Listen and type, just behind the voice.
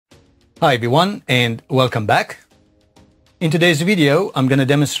Hi everyone and welcome back. In today's video I'm going to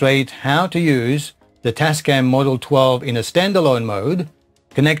demonstrate how to use the TASCAM Model 12 in a standalone mode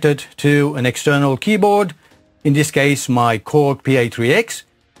connected to an external keyboard, in this case my Korg Pa3x,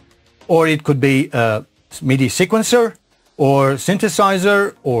 or it could be a MIDI sequencer or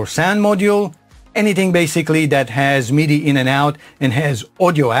synthesizer or sound module, anything basically that has MIDI in and out and has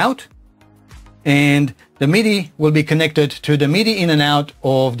audio out. And the MIDI will be connected to the MIDI in and out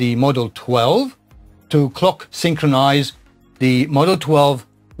of the Model 12 to clock synchronize the Model 12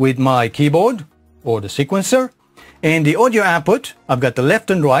 with my keyboard or the sequencer. And the audio output, I've got the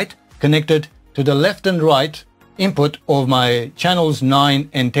left and right connected to the left and right input of my channels 9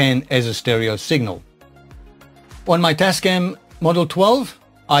 and 10 as a stereo signal. On my TASCAM Model 12,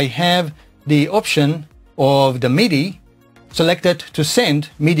 I have the option of the MIDI selected to send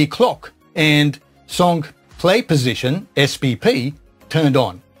MIDI clock and song play position, SPP, turned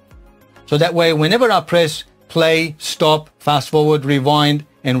on. So that way, whenever I press play, stop, fast forward, rewind,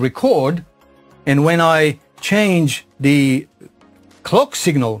 and record, and when I change the clock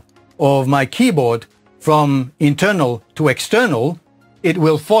signal of my keyboard from internal to external, it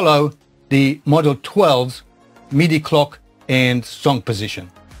will follow the Model 12's MIDI clock and song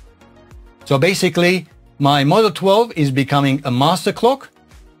position. So basically, my Model 12 is becoming a master clock,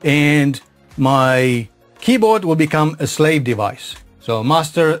 and my keyboard will become a slave device. So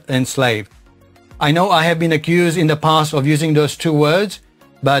master and slave. I know I have been accused in the past of using those two words,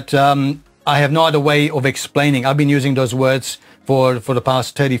 but I have no other way of explaining. I've been using those words for the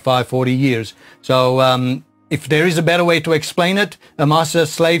past 35, 40 years. So if there is a better way to explain it, a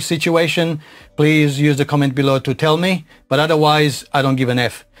master-slave situation, please use the comment below to tell me. But otherwise, I don't give an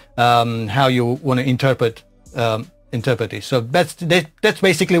F how you want to interpret it. So that's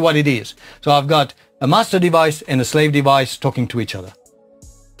basically what it is. So I've got a master device and a slave device talking to each other.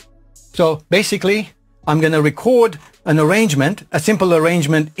 So basically, I'm going to record an arrangement, a simple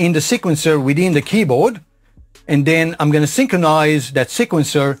arrangement in the sequencer within the keyboard, and then I'm going to synchronize that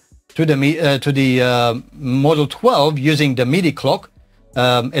sequencer to the Model 12 using the MIDI clock,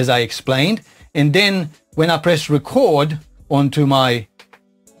 as I explained. And then when I press record onto my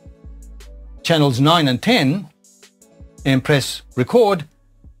channels 9 and 10 and press record,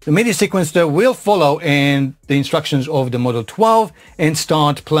 the MIDI sequencer will follow and the instructions of the Model 12 and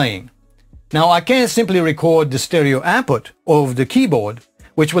start playing. Now I can simply record the stereo output of the keyboard,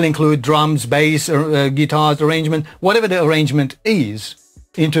 which will include drums, bass, guitars, arrangement, whatever the arrangement is,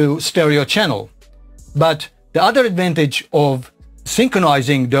 into stereo channel. But the other advantage of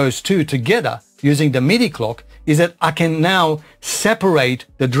synchronizing those two together using the MIDI clock is that I can now separate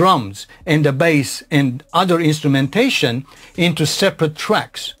the drums and the bass and other instrumentation into separate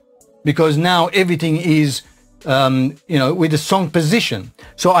tracks, because now everything is with the song position.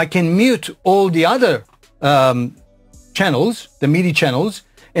 So I can mute all the other channels, the MIDI channels,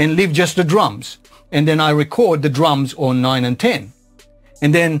 and leave just the drums. And then I record the drums on 9 and 10.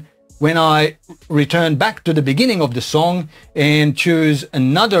 And then when I return back to the beginning of the song and choose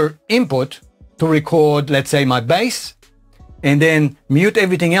another input to record, let's say, my bass, and then mute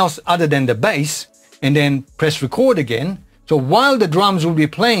everything else other than the bass, and then press record again. So while the drums will be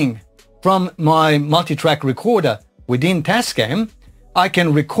playing from my multi-track recorder within TASCAM, I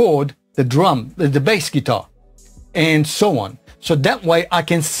can record the bass guitar, and so on. So that way I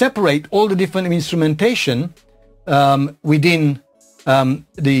can separate all the different instrumentation within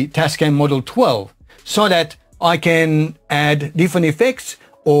the TASCAM Model 12, so that I can add different effects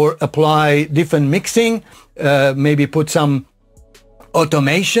or apply different mixing, maybe put some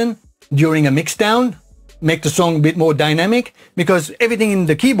automation during a mixdown, make the song a bit more dynamic, because everything in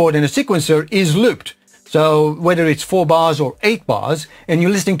the keyboard and the sequencer is looped. So whether it's 4 bars or 8 bars, and you're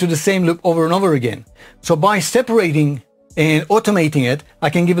listening to the same loop over and over again. So by separating and automating it,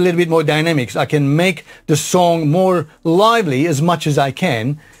 I can give a little bit more dynamics. I can make the song more lively as much as I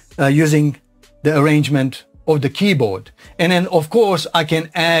can using the arrangement of the keyboard. And then of course I can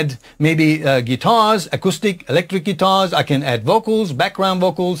add maybe guitars, acoustic, electric guitars. I can add vocals, background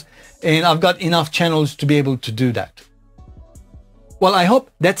vocals, and I've got enough channels to be able to do that. Well, I hope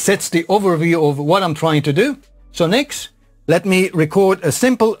that sets the overview of what I'm trying to do. So next, let me record a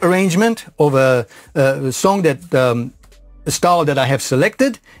simple arrangement of a song that a style that I have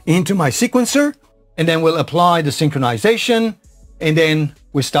selected into my sequencer, and then we'll apply the synchronization, and then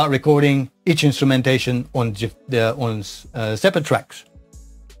we start recording each instrumentation on separate tracks.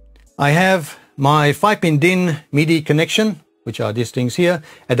 I have my 5-pin DIN MIDI connection, which are these things here,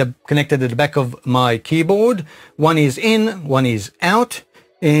 connected at the back of my keyboard. One is in, one is out,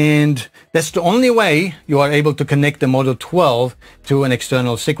 And that's the only way you are able to connect the Model 12 to an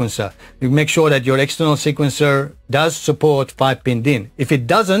external sequencer. You make sure that your external sequencer does support 5-pin DIN. If it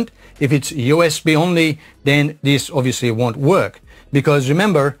doesn't, if it's USB only, then this obviously won't work. Because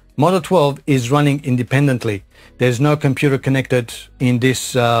remember, Model 12 is running independently. There's no computer connected in this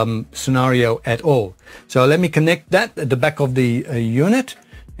scenario at all. So let me connect that at the back of the unit.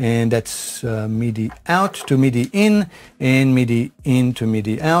 And that's MIDI out to MIDI in, and MIDI in to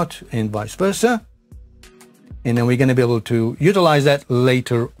MIDI out, and vice versa. And then we're going to be able to utilize that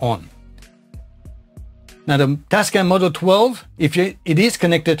later on. Now the TASCAM Model 12, if it is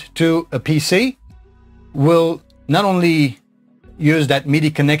connected to a PC, will not only use that MIDI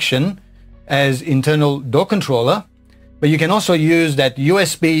connection as internal door controller, but you can also use that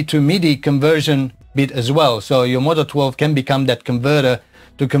USB to MIDI conversion bit as well. So your Model 12 can become that converter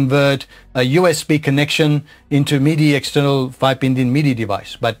to convert a USB connection into MIDI external 5-pin DIN MIDI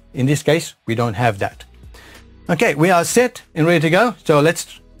device. But in this case, we don't have that. Okay, we are set and ready to go. So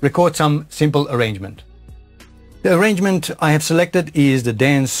let's record some simple arrangement. The arrangement I have selected is the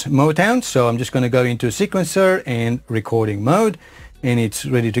dance Motown. So I'm just going to go into sequencer and recording mode, and it's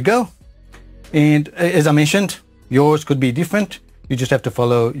ready to go. And as I mentioned, yours could be different. You just have to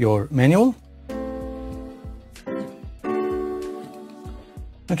follow your manual.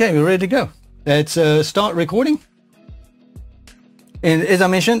 Okay, we're ready to go. Let's start recording. And as I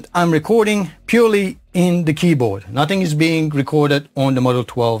mentioned, I'm recording purely in the keyboard. Nothing is being recorded on the Model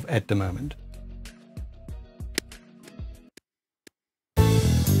 12 at the moment.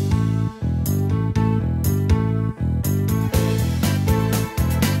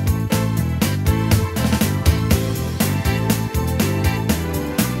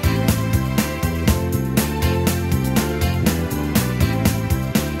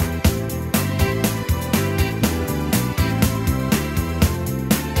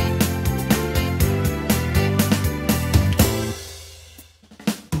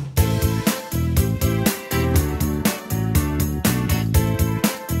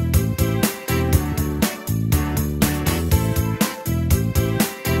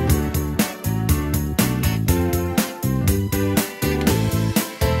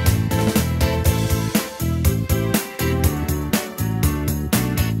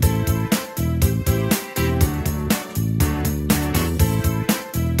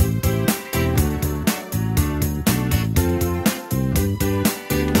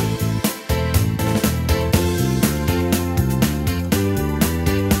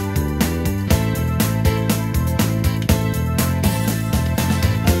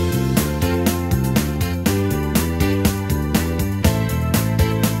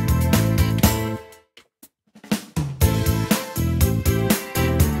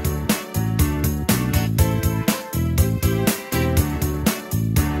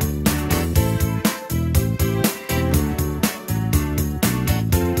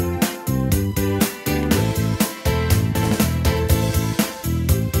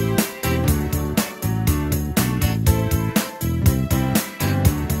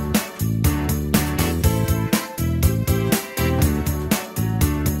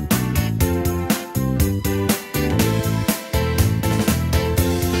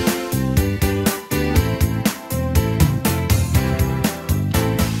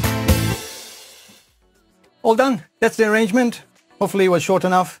 All done. That's the arrangement. Hopefully it was short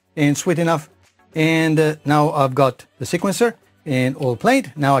enough and sweet enough. And now I've got the sequencer and all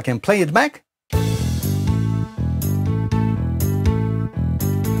played. Now I can play it back.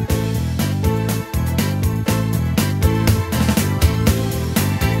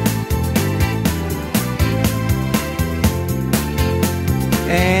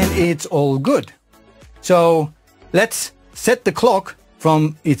 And it's all good. So let's set the clock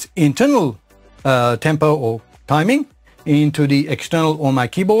from its internal tempo or timing into the external on my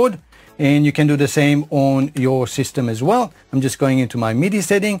keyboard, and you can do the same on your system as well. I'm just going into my MIDI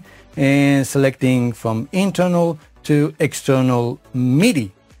setting and selecting from internal to external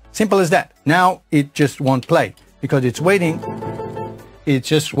MIDI. Simple as that. Now it just won't play because it's waiting. It's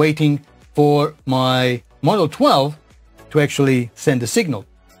just waiting for my Model 12 to actually send a signal.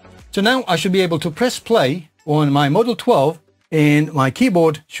 So now I should be able to press play on my Model 12 and my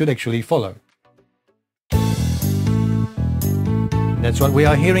keyboard should actually follow. That's what we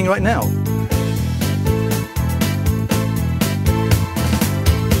are hearing right now.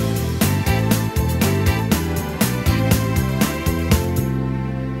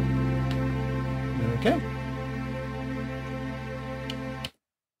 Okay.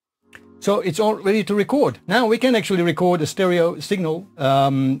 So it's all ready to record. Now we can actually record a stereo signal,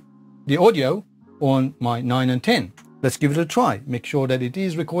 the audio on my 9 and 10. let's give it a try. Make sure that it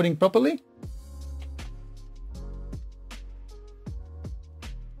is recording properly.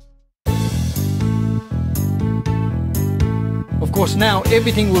 Of course, now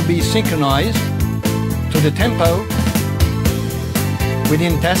everything will be synchronized to the tempo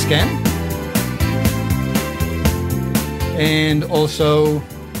within TASCAM, and also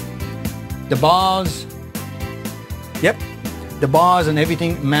the bars. Yep, the bars and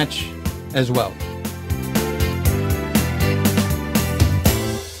everything match as well.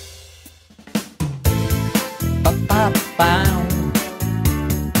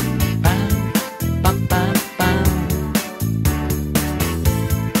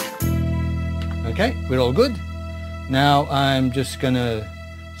 Okay, we're all good. Now I'm just gonna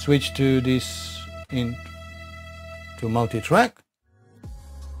switch to this to multi-track.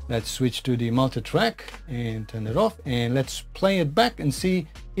 Let's switch to the multi-track and turn it off, and let's play it back and see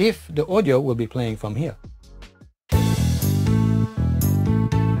if the audio will be playing from here.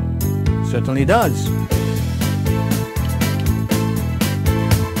 Certainly does.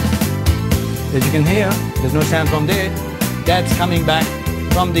 As you can hear, there's no sound from there. That's coming back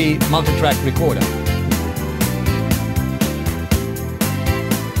from the multi-track recorder.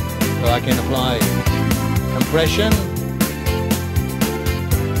 So I can apply compression,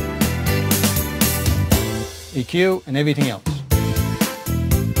 EQ, and everything else.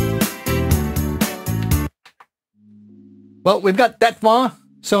 Well, we've got that far.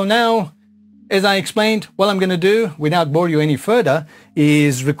 So now, as I explained, what I'm going to do, without boring you any further,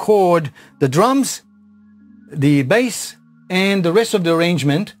 is record the drums, the bass, and the rest of the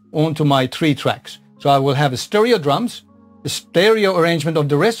arrangement onto my 3 tracks. So I will have a stereo drums, a stereo arrangement of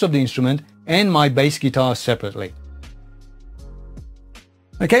the rest of the instrument, and my bass guitar separately.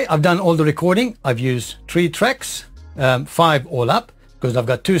 Okay, I've done all the recording. I've used 3 tracks, 5 all up, because I've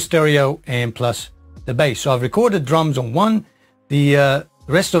got 2 stereo and plus the bass. So I've recorded drums on 1, the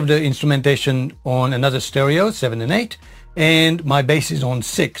rest of the instrumentation on another stereo, 7 and 8, and my bass is on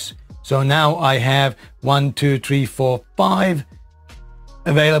 6. So now I have 1, 2, 3, 4, 5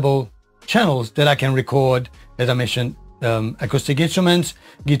 available channels that I can record, as I mentioned, acoustic instruments,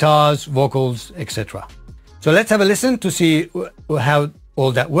 guitars, vocals, etc. So let's have a listen to see how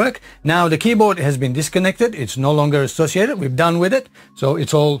all that work. Now the keyboard has been disconnected. It's no longer associated. We've done with it. So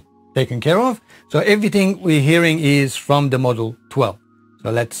it's all taken care of. So everything we're hearing is from the Model 12.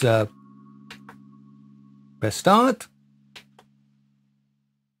 So let's press start.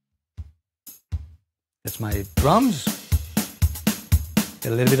 That's my drums.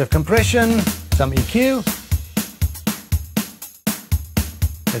 Get a little bit of compression, some EQ.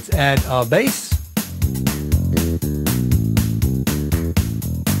 Let's add our bass.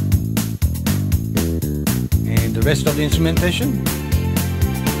 And the rest of the instrumentation.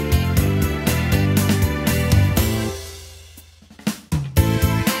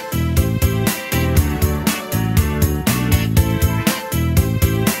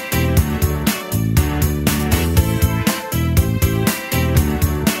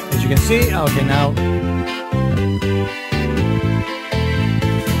 You can see, okay, now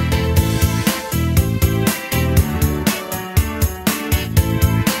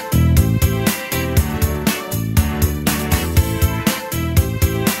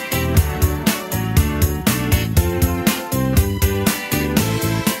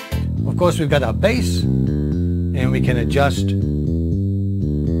of course we've got our bass, and we can adjust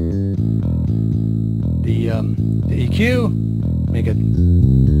the EQ, make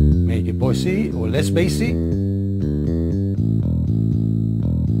it bossy or less bassy.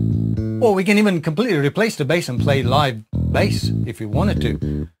 Or we can even completely replace the bass and play live bass if we wanted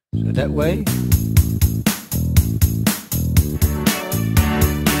to. So that way.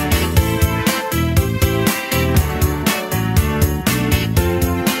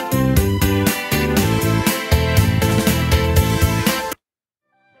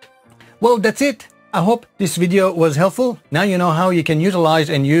 Well, that's it. I hope this video was helpful. Now you know how you can utilize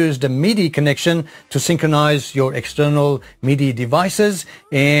and use the MIDI connection to synchronize your external MIDI devices.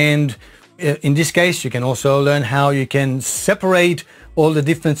 And in this case, you can also learn how you can separate all the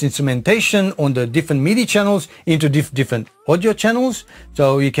different instrumentation on the different MIDI channels into different audio channels.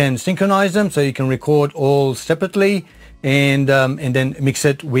 So you can synchronize them, so you can record all separately and then mix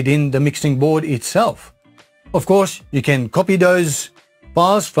it within the mixing board itself. Of course, you can copy those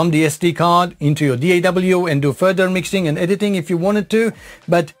files from the SD card into your DAW and do further mixing and editing if you wanted to,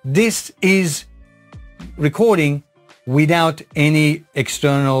 but this is recording without any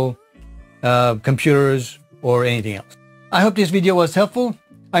external computers or anything else. I hope this video was helpful.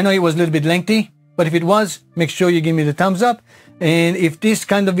 I know it was a little bit lengthy, but if it was, make sure you give me the thumbs up. And if this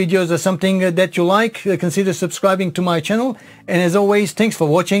kind of videos are something that you like, consider subscribing to my channel. And as always, thanks for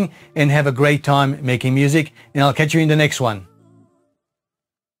watching and have a great time making music. And I'll catch you in the next one.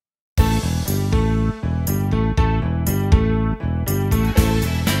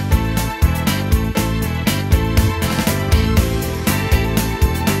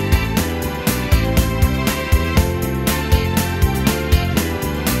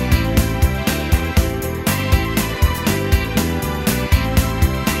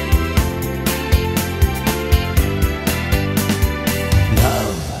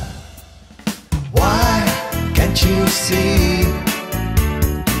 You see,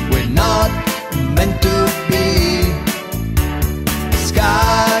 we're not meant to be.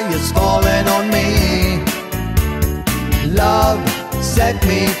 Sky is falling on me. Love set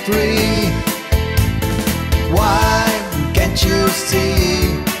me free. Why can't you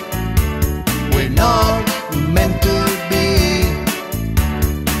see? We're not meant to be.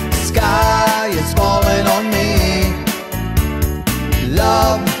 Sky is falling on me.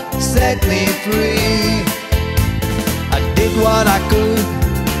 Love set me free. I did what I could,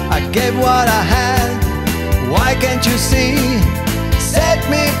 I gave what I had. Why can't you see? Set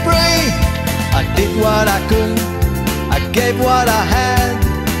me free. I did what I could, I gave what I had.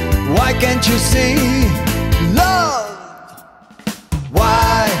 Why can't you see? Love.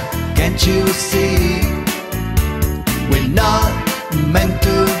 Why can't you see? We're not meant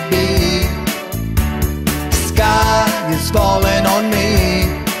to be. Sky is falling on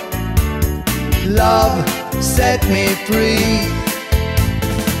me. Love set me free.